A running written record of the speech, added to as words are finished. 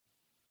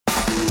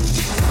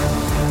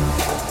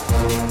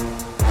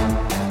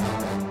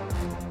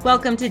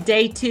Welcome to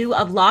day 2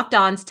 of Locked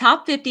On's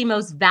Top 50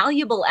 Most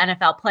Valuable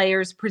NFL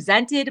Players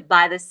presented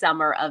by the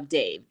Summer of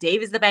Dave.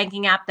 Dave is the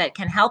banking app that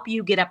can help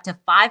you get up to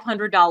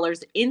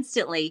 $500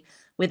 instantly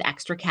with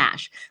extra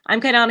cash. I'm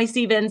Kainani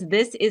Stevens.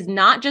 This is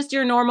not just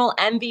your normal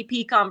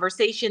MVP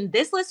conversation.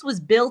 This list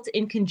was built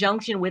in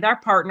conjunction with our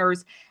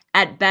partners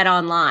at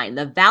BetOnline.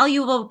 The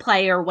value of a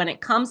player when it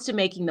comes to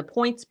making the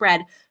point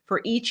spread for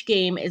each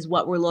game is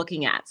what we're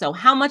looking at. So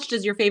how much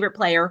does your favorite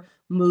player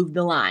move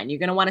the line? You're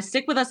going to want to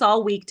stick with us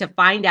all week to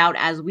find out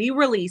as we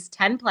release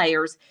 10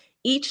 players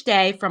each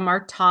day from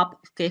our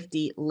top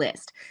 50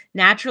 list.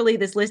 Naturally,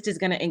 this list is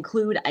going to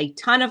include a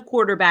ton of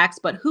quarterbacks,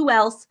 but who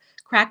else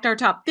cracked our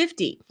top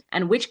 50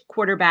 and which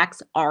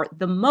quarterbacks are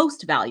the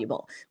most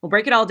valuable? We'll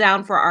break it all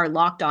down for our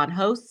Locked On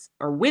hosts,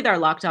 or with our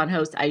Locked On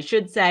hosts, I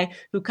should say,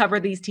 who cover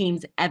these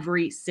teams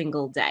every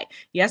single day.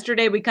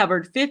 Yesterday, we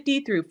covered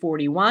 50 through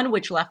 41,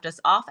 which left us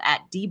off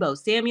at Deebo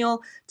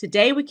Samuel.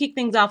 Today, we kick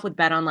things off with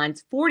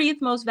BetOnline's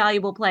 40th most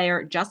valuable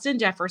player, Justin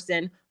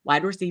Jefferson,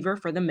 wide receiver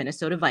for the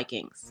Minnesota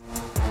Vikings.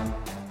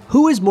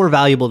 Who is more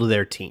valuable to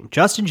their team,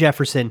 Justin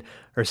Jefferson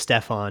or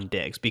Stefon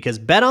Diggs? Because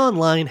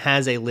BetOnline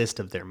has a list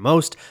of their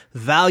most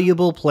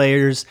valuable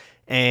players,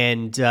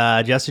 and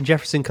Justin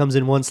Jefferson comes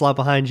in one slot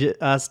behind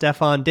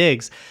Stefon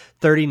Diggs,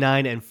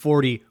 39 and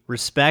 40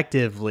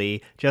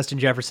 respectively. Justin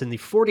Jefferson, the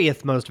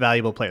 40th most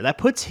valuable player. That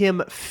puts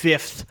him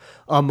 5th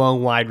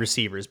among wide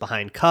receivers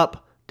behind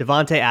Kupp,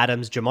 Devontae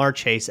Adams, Ja'Marr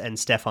Chase, and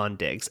Stefon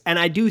Diggs. And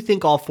I do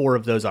think all 4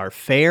 of those are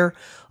fair.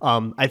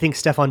 I think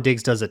Stefon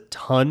Diggs does a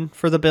ton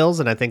for the Bills,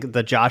 and I think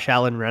the Josh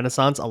Allen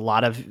renaissance, a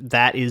lot of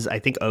that is, I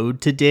think,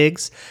 owed to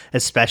Diggs,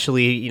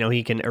 especially,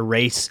 he can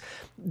erase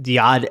the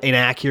odd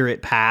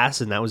inaccurate pass,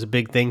 and that was a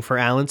big thing for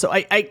Allen. So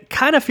I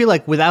kind of feel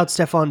like without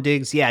Stefon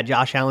Diggs,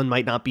 Josh Allen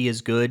might not be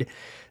as good.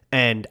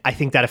 And I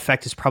think that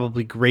effect is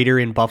probably greater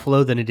in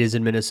Buffalo than it is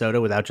in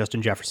Minnesota. Without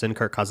Justin Jefferson,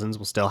 Kirk Cousins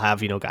will still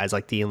have, guys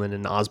like Thielen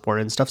and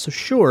Osborne and stuff. So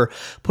sure,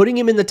 putting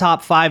him in the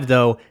top 5,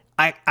 though,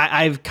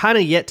 I've kind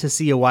of yet to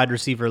see a wide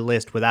receiver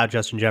list without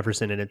Justin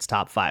Jefferson in its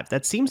top 5.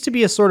 That seems to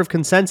be a sort of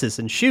consensus.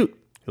 And shoot,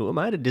 who am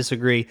I to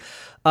disagree?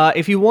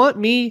 If you want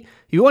to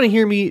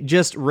hear me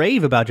just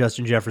rave about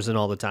Justin Jefferson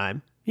all the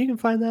time, you can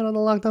find that on the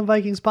Locked On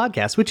Vikings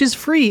podcast, which is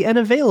free and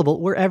available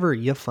wherever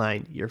you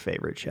find your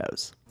favorite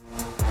shows.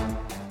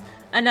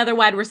 Another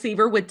wide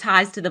receiver with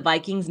ties to the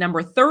Vikings,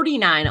 number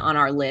 39 on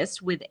our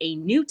list. With a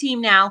new team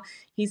now,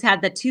 he's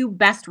had the 2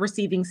 best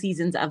receiving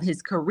seasons of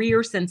his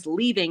career since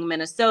leaving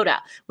Minnesota.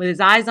 With his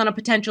eyes on a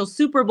potential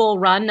Super Bowl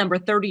run, number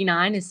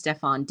 39 is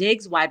Stefon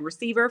Diggs, wide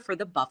receiver for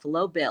the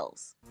Buffalo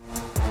Bills.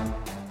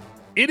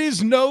 It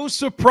is no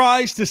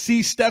surprise to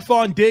see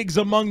Stefon Diggs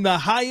among the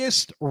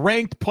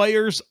highest-ranked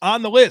players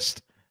on the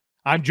list.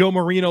 I'm Joe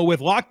Marino with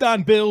Locked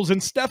On Bills,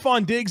 and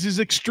Stefon Diggs is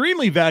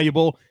extremely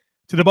valuable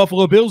to the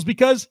Buffalo Bills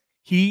because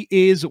he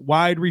is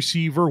wide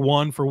receiver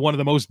 1 for one of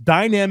the most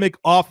dynamic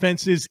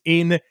offenses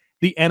in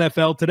the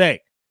NFL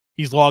today.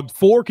 He's logged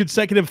 4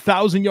 consecutive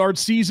 1,000-yard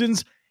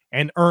seasons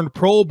and earned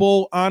Pro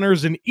Bowl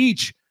honors in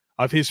each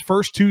of his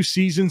first 2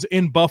 seasons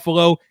in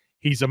Buffalo.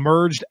 He's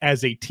emerged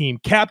as a team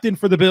captain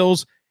for the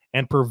Bills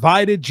and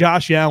provided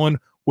Josh Allen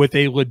with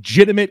a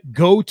legitimate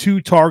go-to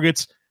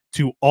targets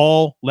to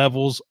all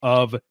levels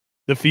of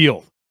the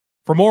field.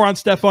 For more on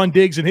Stefon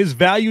Diggs and his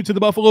value to the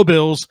Buffalo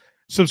Bills,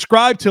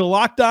 subscribe to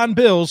Locked On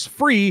Bills,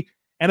 free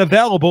and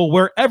available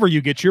wherever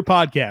you get your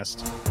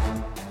podcasts.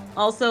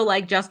 Also,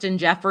 like Justin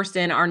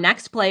Jefferson, our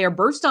next player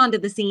burst onto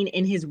the scene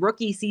in his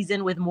rookie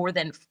season with more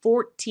than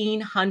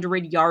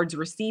 1,400 yards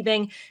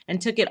receiving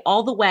and took it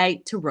all the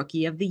way to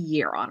Rookie of the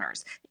Year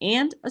honors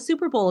and a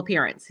Super Bowl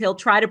appearance. He'll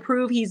try to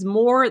prove he's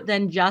more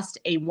than just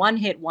a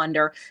one-hit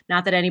wonder.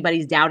 Not that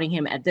anybody's doubting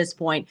him at this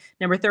point.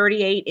 Number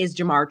 38 is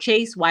Ja'Marr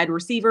Chase, wide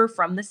receiver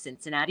from the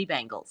Cincinnati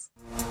Bengals.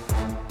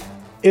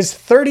 Is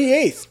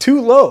 38th too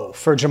low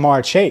for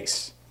Ja'Marr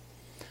Chase?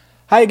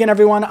 Hi again,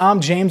 everyone. I'm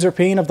James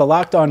Rapien of the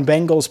Locked On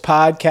Bengals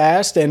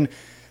podcast, and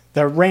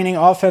the reigning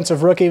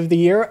Offensive Rookie of the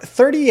Year,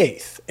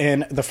 38th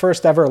in the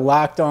first ever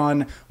Locked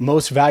On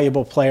Most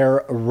Valuable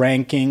Player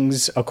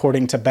rankings,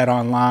 according to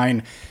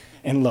BetOnline.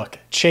 And look,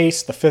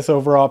 Chase, the 5th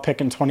overall pick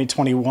in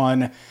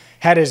 2021,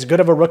 had as good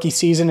of a rookie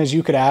season as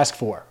you could ask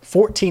for.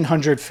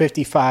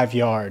 1,455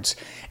 yards,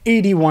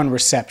 81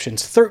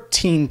 receptions,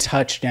 13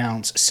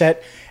 touchdowns,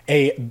 set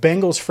a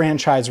Bengals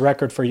franchise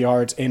record for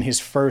yards in his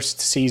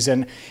first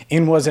season,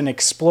 and was an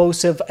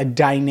explosive, a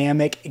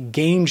dynamic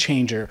game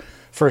changer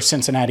for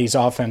Cincinnati's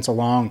offense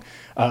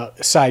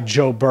alongside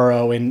Joe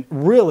Burrow, and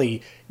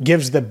really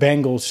gives the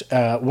Bengals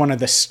one of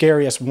the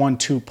scariest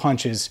 1-2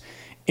 punches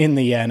in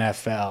the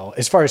NFL.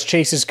 As far as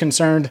Chase is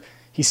concerned,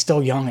 he's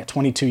still young at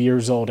 22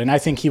 years old, and I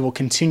think he will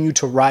continue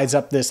to rise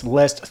up this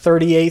list.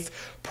 38th,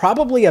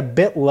 probably a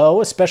bit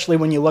low, especially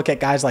when you look at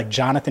guys like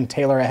Jonathan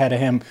Taylor ahead of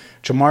him.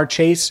 Ja'Marr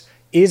Chase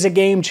is a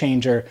game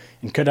changer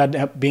and could end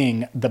up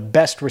being the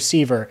best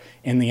receiver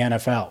in the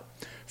NFL.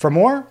 For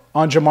more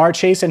on Ja'Marr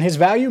Chase and his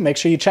value, make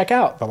sure you check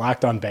out the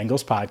Locked On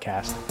Bengals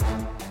podcast.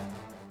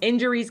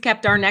 Injuries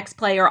kept our next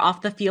player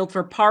off the field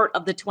for part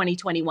of the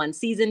 2021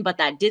 season, but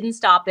that didn't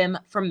stop him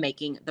from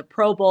making the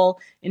Pro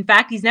Bowl. In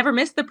fact, he's never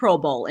missed the Pro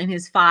Bowl in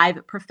his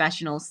 5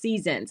 professional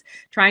seasons,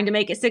 trying to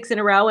make it 6 in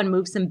a row and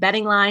move some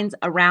betting lines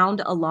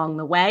around along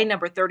the way.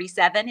 Number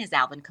 37 is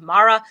Alvin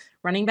Kamara,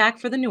 running back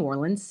for the New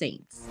Orleans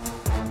Saints.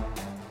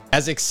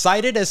 As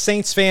excited as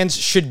Saints fans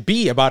should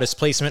be about his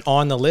placement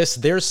on the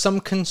list, there's some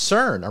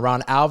concern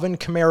around Alvin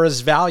Kamara's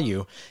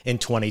value in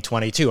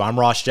 2022. I'm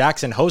Ross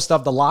Jackson, host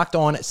of the Locked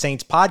On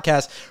Saints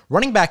podcast.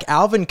 Running back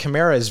Alvin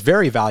Kamara is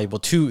very valuable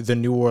to the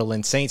New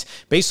Orleans Saints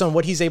based on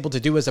what he's able to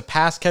do as a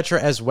pass catcher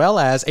as well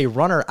as a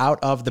runner out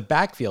of the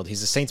backfield.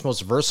 He's the Saints'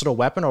 most versatile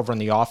weapon over on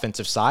the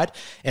offensive side,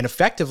 and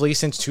effectively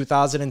since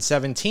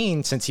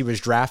 2017, since he was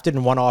drafted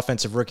and won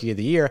Offensive Rookie of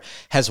the Year,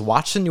 has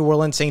watched the New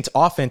Orleans Saints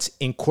offense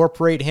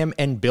incorporate him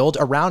and build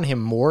around him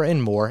more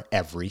and more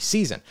every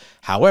season.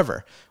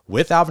 However,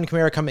 with Alvin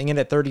Kamara coming in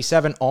at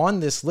 37 on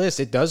this list,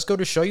 it does go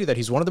to show you that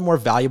he's one of the more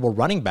valuable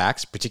running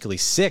backs, particularly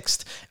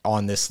 6th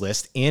on this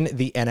list in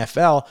the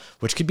NFL,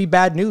 which could be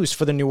bad news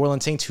for the New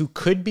Orleans Saints, who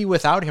could be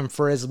without him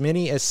for as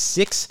many as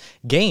 6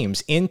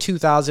 games in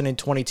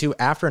 2022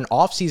 after an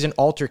offseason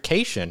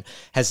altercation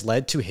has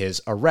led to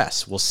his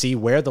arrest. We'll see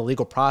where the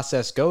legal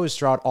process goes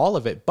throughout all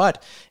of it,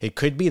 but it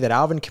could be that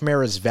Alvin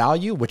Kamara's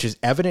value, which is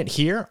evident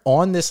here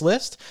on this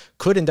list,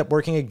 could end up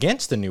working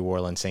against the New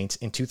Orleans Saints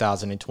in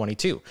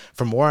 2022.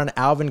 For more on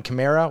Alvin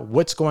Kamara,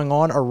 what's going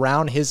on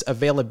around his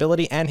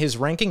availability and his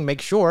ranking,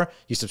 make sure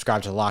you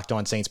subscribe to the Locked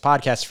On Saints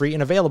podcast, free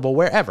and available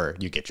wherever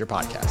you get your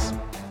podcasts.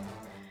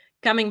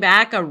 Coming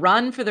back, a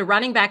run for the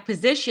running back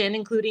position,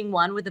 including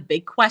one with a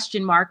big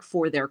question mark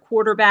for their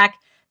quarterback.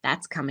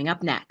 That's coming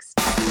up next.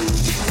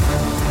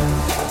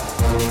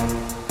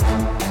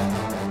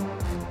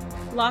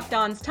 Locked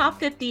On's Top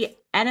 50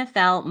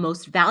 NFL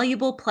Most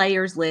Valuable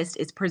Players list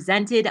is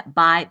presented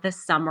by the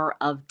Summer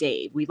of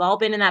Dave. We've all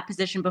been in that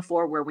position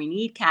before where we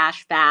need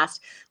cash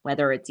fast,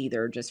 whether it's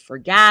either just for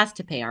gas,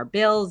 to pay our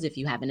bills, if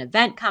you have an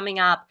event coming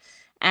up.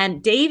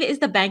 And Dave is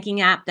the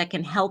banking app that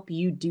can help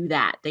you do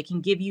that. They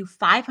can give you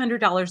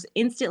 $500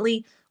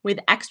 instantly with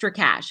extra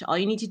cash. All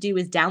you need to do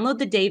is download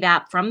the Dave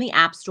app from the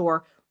App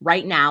Store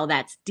right now.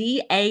 That's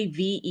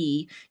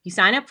DAVE. You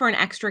sign up for an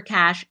extra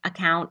cash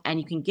account and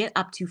you can get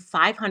up to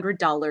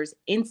 $500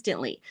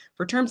 instantly.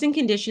 For terms and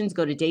conditions,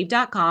 go to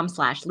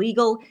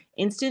dave.com/legal.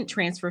 Instant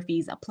transfer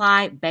fees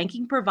apply.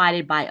 Banking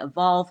provided by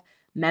Evolve,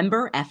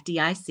 member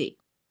FDIC.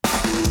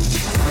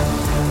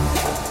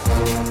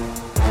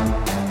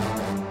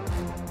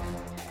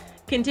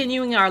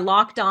 Continuing our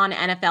Locked On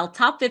NFL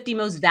Top 50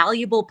 Most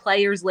Valuable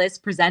Players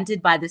list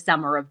presented by the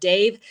Summer of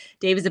Dave.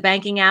 Dave is a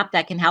banking app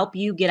that can help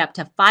you get up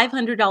to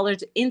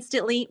 $500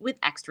 instantly with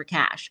extra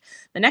cash.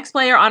 The next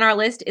player on our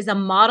list is a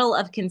model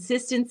of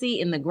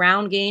consistency in the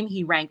ground game.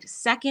 He ranked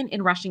 2nd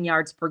in rushing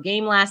yards per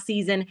game last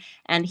season,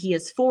 and he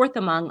is 4th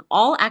among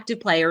all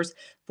active players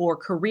for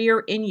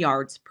career in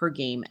yards per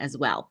game as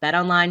well.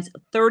 BetOnline's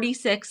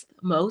 36th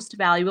most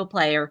valuable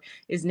player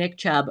is Nick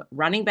Chubb,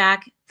 running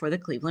back for the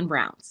Cleveland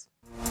Browns.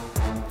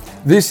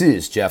 This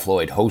is Jeff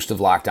Lloyd, host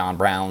of Locked On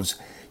Browns.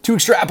 To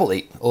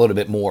extrapolate a little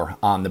bit more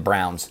on the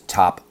Browns'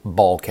 top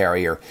ball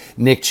carrier,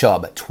 Nick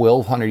Chubb,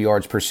 1,200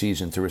 yards per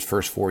season through his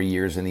first 4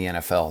 years in the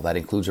NFL. That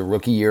includes a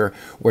rookie year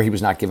where he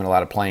was not given a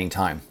lot of playing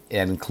time.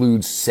 It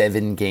includes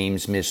 7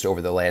 games missed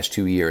over the last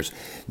 2 years.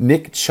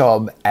 Nick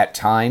Chubb, at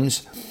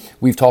times,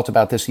 we've talked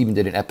about this, even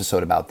did an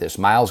episode about this.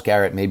 Myles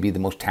Garrett may be the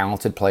most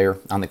talented player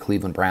on the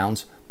Cleveland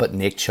Browns, but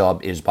Nick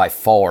Chubb is by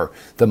far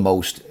the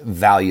most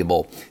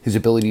valuable. His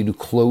ability to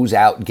close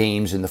out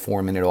games in the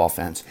 4-minute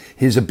offense,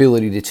 his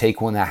ability to take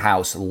one to the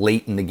house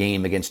late in the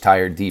game against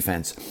tired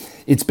defense.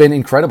 It's been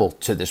incredible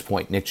to this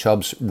point. Nick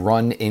Chubb's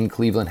run in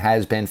Cleveland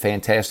has been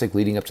fantastic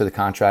leading up to the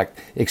contract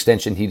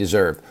extension he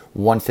deserved.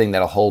 One thing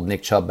that'll hold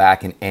Nick Chubb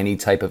back in any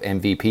type of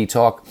MVP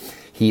talk: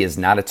 he is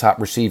not a top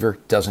receiver,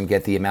 doesn't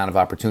get the amount of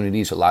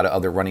opportunities a lot of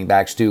other running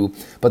backs do,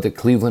 but the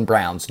Cleveland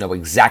Browns know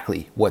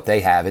exactly what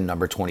they have in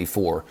number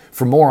 24.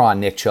 For more on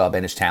Nick Chubb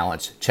and his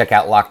talents, check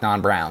out Locked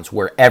On Browns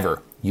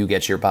wherever you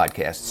get your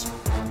podcasts.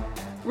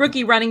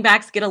 Rookie running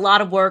backs get a lot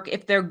of work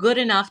if they're good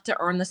enough to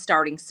earn the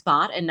starting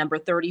spot, and number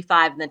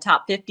 35 in the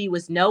top 50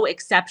 was no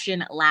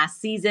exception last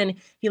season.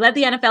 He led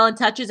the NFL in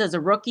touches as a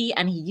rookie,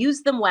 and he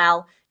used them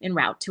well en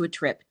route to a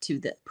trip to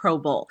the Pro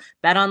Bowl.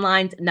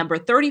 BetOnline's number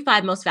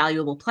 35 most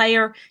valuable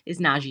player is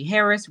Najee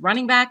Harris,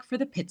 running back for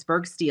the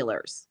Pittsburgh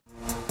Steelers.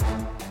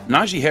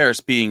 Najee Harris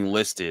being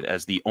listed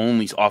as the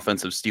only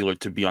offensive Steeler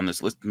to be on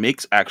this list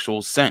makes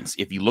actual sense.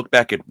 If you look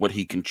back at what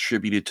he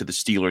contributed to the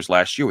Steelers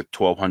last year with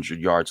 1,200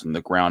 yards on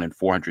the ground and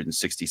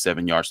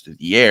 467 yards through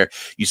the air,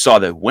 you saw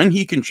that when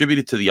he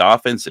contributed to the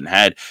offense and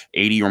had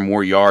 80 or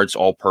more yards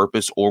all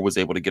purpose or was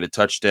able to get a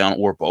touchdown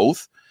or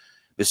both,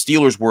 the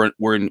Steelers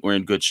were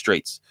in good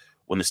straits.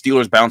 When the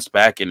Steelers bounced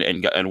back and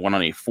went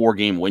on a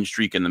 4-game win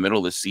streak in the middle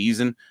of the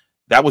season,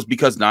 that was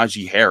because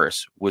Najee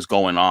Harris was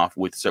going off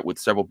with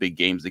several big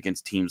games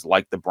against teams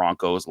like the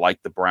Broncos,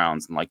 like the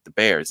Browns, and like the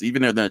Bears.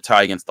 Even in the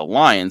tie against the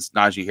Lions,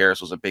 Najee Harris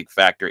was a big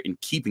factor in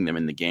keeping them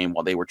in the game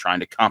while they were trying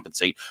to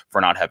compensate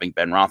for not having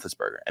Ben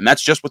Roethlisberger. And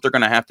that's just what they're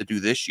going to have to do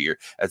this year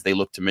as they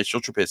look to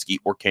Mitchell Trubisky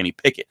or Kenny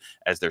Pickett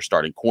as their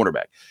starting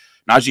quarterback.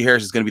 Najee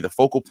Harris is going to be the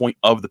focal point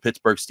of the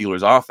Pittsburgh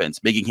Steelers offense,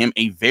 making him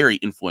a very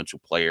influential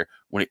player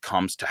when it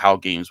comes to how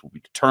games will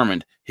be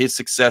determined. His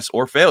success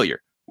or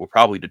failure will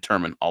probably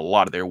determine a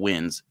lot of their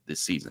wins this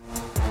season.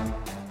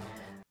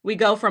 We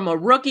go from a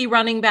rookie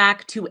running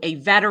back to a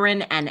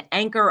veteran and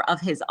anchor of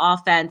his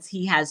offense.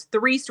 He has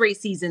 3 straight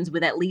seasons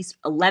with at least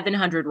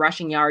 1,100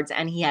 rushing yards,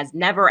 and he has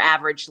never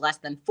averaged less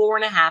than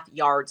 4.5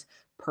 yards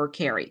per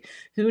carry.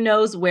 Who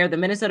knows where the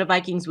Minnesota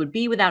Vikings would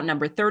be without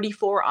number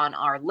 34 on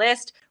our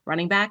list,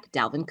 running back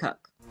Dalvin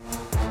Cook.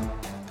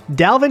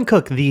 Dalvin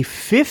Cook, the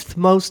 5th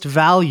most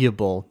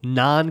valuable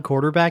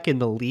non-quarterback in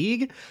the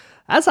league.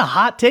 That's a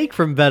hot take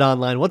from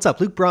BetOnline. What's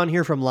up? Luke Braun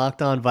here from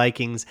Locked On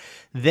Vikings.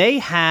 They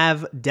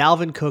have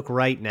Dalvin Cook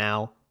right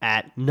now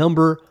at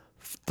number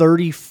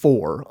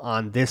 34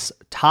 on this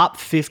top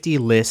 50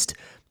 list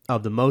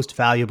of the most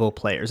valuable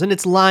players. And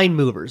it's line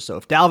movers. So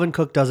if Dalvin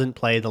Cook doesn't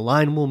play, the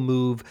line will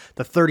move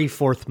the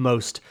 34th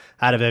most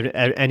out of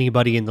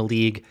anybody in the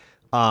league,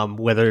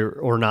 whether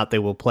or not they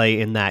will play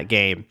in that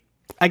game.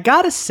 I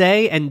gotta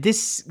say, and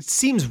this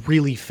seems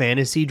really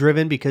fantasy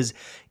driven because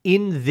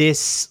in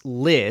this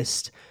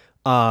list,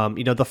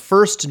 the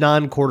first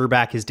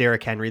non-quarterback is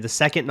Derrick Henry. The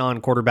second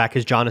non-quarterback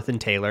is Jonathan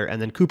Taylor, and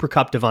then Cooper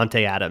Kupp,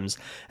 Devontae Adams,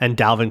 and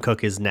Dalvin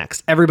Cook is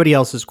next. Everybody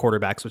else is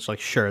quarterbacks,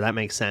 which, sure, that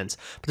makes sense.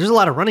 But there's a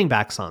lot of running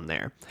backs on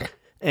there.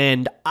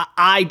 And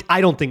I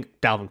don't think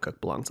Dalvin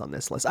Cook belongs on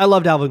this list. I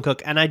love Dalvin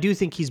Cook, and I do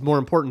think he's more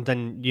important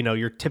than,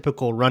 your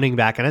typical running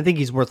back. And I think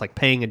he's worth,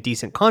 paying a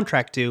decent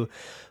contract to.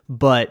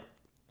 But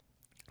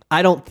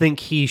I don't think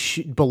he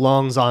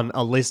belongs on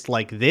a list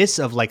like this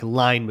of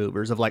line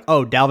movers of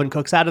Dalvin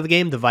Cook's out of the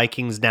game. The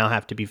Vikings now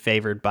have to be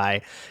favored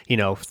by,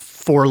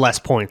 4 less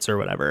points or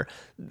whatever.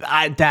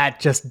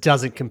 That just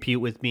doesn't compute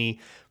with me,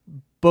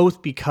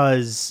 both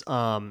because,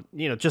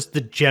 just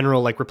the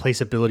general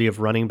replaceability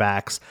of running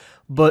backs,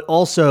 but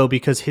also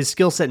because his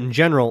skill set in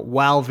general,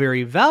 while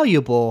very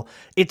valuable,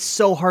 it's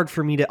so hard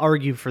for me to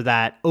argue for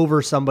that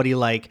over somebody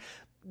like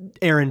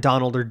Aaron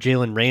Donald or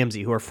Jalen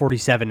Ramsey, who are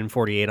 47 and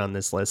 48 on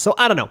this list. So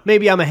I don't know.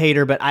 Maybe I'm a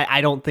hater, but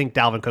I don't think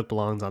Dalvin Cook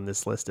belongs on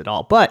this list at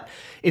all. But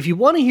if you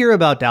want to hear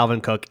about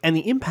Dalvin Cook and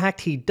the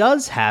impact he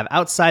does have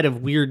outside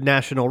of weird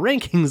national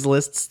rankings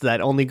lists that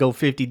only go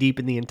 50 deep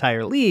in the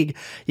entire league,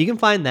 you can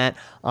find that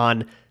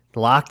on the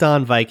Locked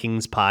On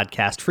Vikings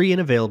podcast, free and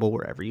available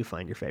wherever you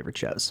find your favorite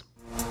shows.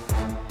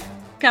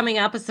 Coming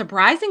up, a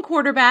surprising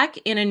quarterback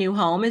in a new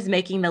home is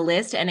making the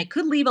list, and it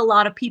could leave a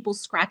lot of people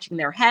scratching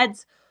their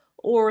heads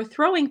or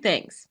throwing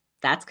things.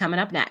 That's coming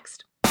up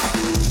next.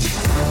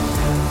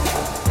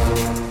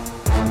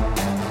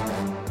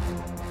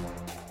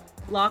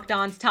 Locked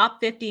On's top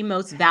 50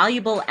 most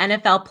valuable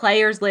NFL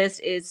players list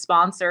is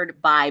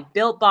sponsored by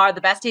Built Bar,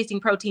 the best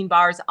tasting protein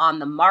bars on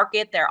the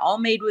market. They're all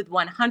made with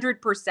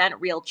 100%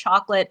 real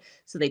chocolate,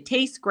 so they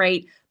taste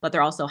great, but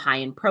they're also high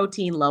in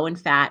protein, low in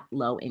fat,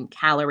 low in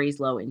calories,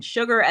 low in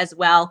sugar as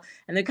well.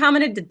 And they come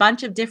in a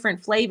bunch of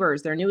different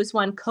flavors. Their newest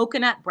one,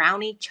 Coconut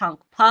Brownie Chunk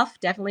Puff,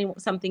 definitely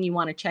something you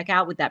want to check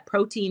out with that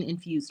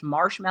protein-infused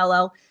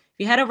marshmallow. If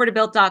you head over to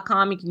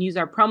Built.com, you can use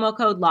our promo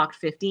code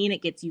LOCKED15.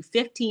 It gets you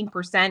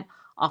 15%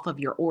 off of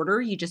your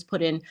order. You just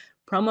put in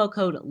promo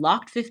code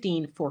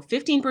LOCKED15 for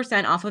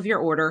 15% off of your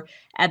order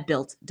at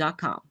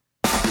Built.com.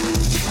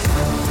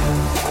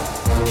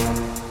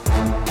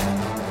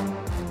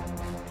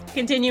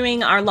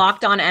 Continuing our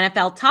Locked On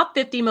NFL Top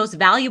 50 Most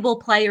Valuable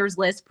Players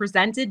list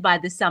presented by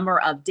the Summer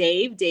of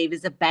Dave. Dave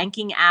is a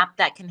banking app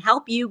that can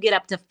help you get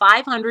up to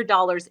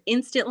 $500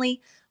 instantly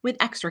with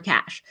extra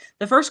cash.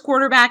 The first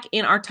quarterback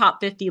in our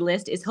top 50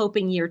 list is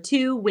hoping year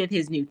 2 with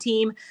his new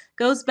team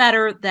goes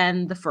better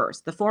than the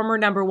first. The former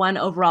number 1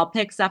 overall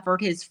pick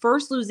suffered his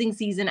first losing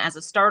season as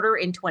a starter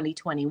in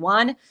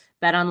 2021.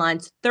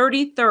 BetOnline's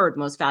 33rd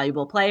most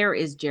valuable player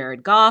is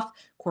Jared Goff,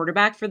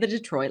 quarterback for the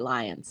Detroit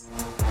Lions.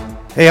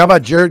 Hey, how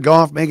about Jared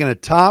Goff making a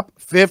top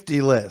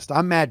 50 list?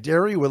 I'm Matt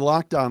Derry with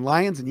Locked On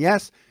Lions, and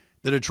yes,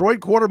 the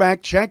Detroit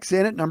quarterback checks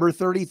in at number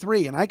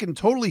 33, and I can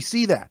totally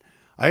see that.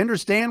 I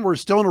understand we're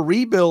still in a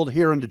rebuild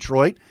here in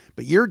Detroit,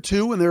 but year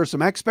 2, and there are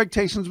some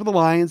expectations for the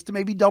Lions to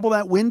maybe double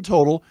that win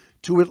total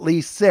to at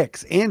least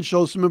 6 and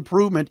show some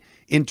improvement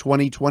in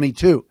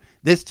 2022.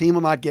 This team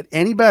will not get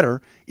any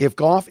better if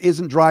Goff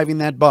isn't driving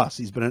that bus.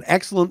 He's been an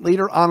excellent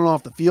leader on and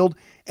off the field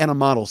and a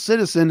model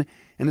citizen,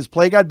 and his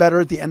play got better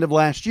at the end of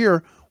last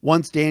year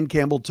once Dan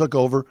Campbell took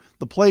over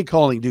the play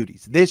calling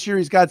duties. This year,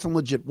 he's got some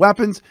legit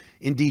weapons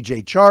in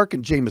DJ Chark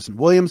and Jamison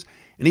Williams,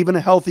 and even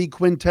a healthy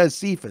Quintez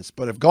Cephas.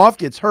 But if Goff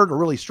gets hurt or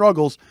really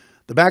struggles,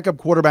 the backup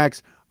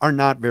quarterbacks are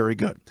not very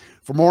good.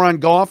 For more on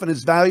Goff and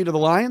his value to the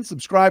Lions,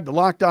 subscribe to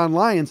Locked On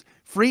Lions,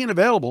 free and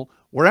available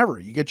wherever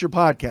you get your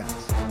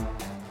podcasts.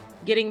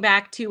 Getting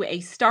back to a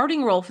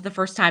starting role for the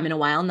first time in a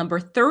while, number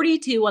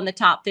 32 on the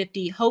top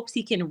 50 hopes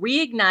he can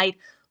reignite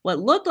what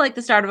looked like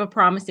the start of a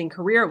promising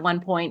career at one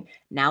point,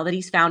 now that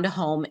he's found a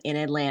home in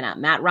Atlanta.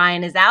 Matt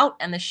Ryan is out,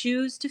 and the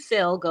shoes to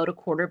fill go to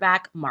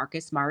quarterback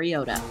Marcus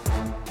Mariota.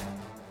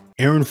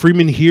 Aaron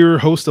Freeman here,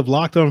 host of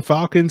Locked On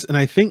Falcons, and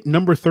I think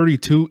number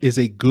 32 is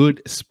a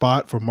good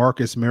spot for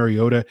Marcus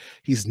Mariota.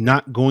 He's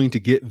not going to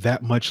get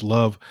that much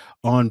love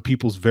on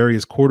people's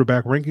various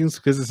quarterback rankings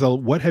because it's a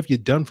what have you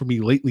done for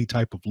me lately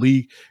type of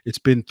league. It's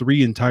been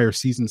 3 entire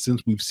seasons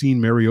since we've seen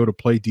Mariota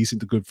play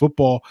decent to good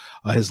football.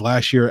 His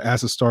last year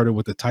as a starter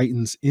with the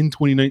Titans in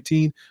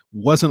 2019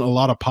 wasn't a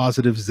lot of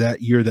positives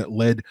that year that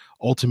led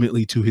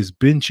ultimately to his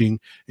benching.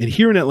 And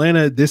here in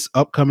Atlanta, this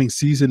upcoming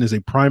season is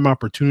a prime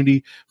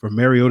opportunity for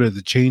Mariota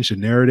to change the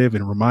narrative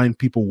and remind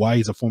people why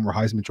he's a former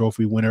Heisman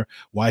Trophy winner,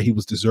 why he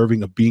was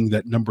deserving of being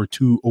that number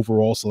 2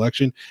 overall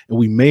selection. And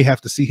we may have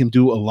to see him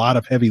do a lot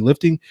of heavy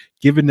lifting,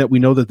 given that we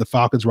know that the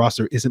Falcons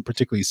roster isn't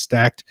particularly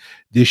stacked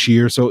this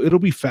year. So it'll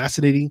be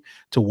fascinating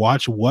to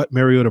watch what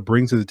Mariota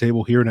brings to the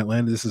table here in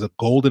Atlanta. This is a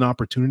golden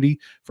opportunity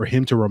for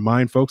him to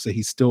remind folks that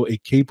he's still a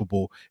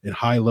capable and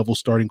high-level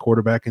starting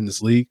quarterback in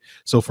this league.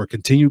 So for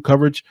continued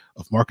coverage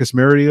of Marcus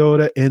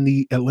Mariota and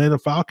the Atlanta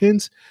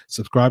Falcons,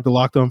 subscribe to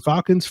Locked On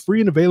Falcons, free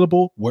and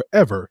available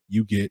wherever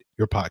you get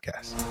your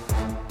podcasts.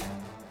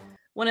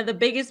 One of the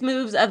biggest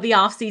moves of the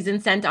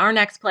offseason sent our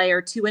next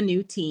player to a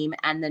new team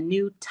and the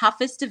new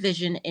toughest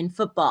division in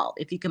football.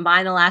 If you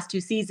combine the last 2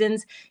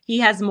 seasons, he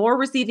has more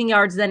receiving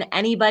yards than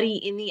anybody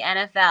in the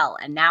NFL,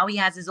 and now he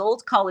has his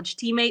old college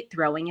teammate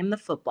throwing him the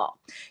football.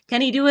 Can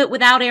he do it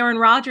without Aaron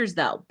Rodgers,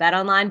 though?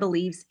 BetOnline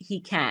believes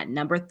he can.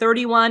 Number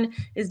 31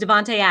 is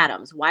Davante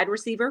Adams, wide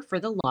receiver for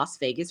the Las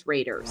Vegas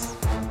Raiders.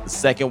 The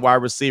second wide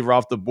receiver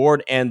off the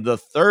board and the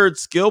third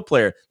skill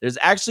player. There's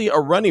actually a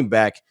running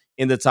back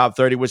in the top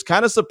 30, which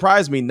kind of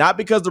surprised me, not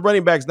because the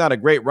running back's not a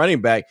great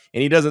running back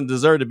and he doesn't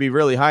deserve to be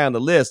really high on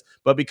the list,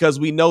 but because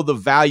we know the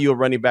value of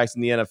running backs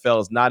in the NFL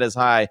is not as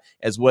high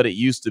as what it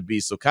used to be.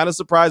 So kind of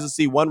surprised to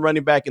see one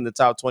running back in the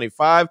top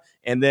 25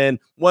 and then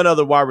one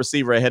other wide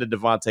receiver ahead of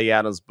Davante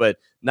Adams, but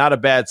not a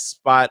bad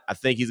spot. I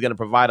think he's going to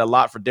provide a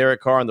lot for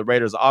Derek Carr and the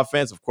Raiders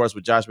offense. Of course,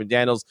 with Josh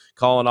McDaniels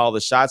calling all the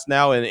shots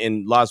now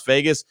in Las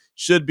Vegas,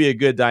 should be a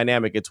good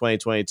dynamic in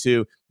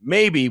 2022.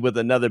 Maybe with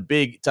another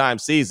big-time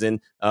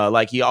season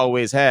like he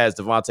always has,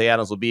 Davante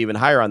Adams will be even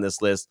higher on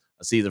this list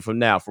a season from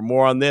now. For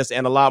more on this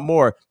and a lot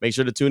more, make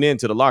sure to tune in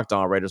to the Locked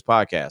On Raiders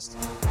podcast.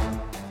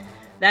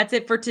 That's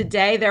it for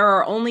today. There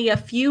are only a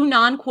few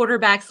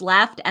non-quarterbacks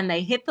left, and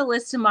they hit the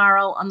list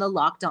tomorrow on the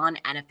Locked On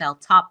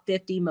NFL Top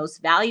 50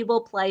 Most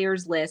Valuable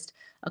Players list,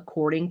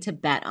 according to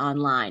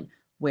BetOnline,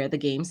 where the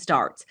game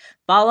starts.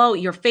 Follow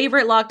your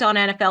favorite Locked On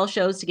NFL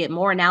shows to get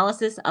more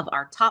analysis of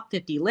our top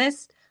 50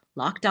 list.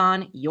 Locked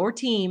On, your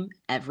team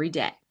every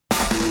day.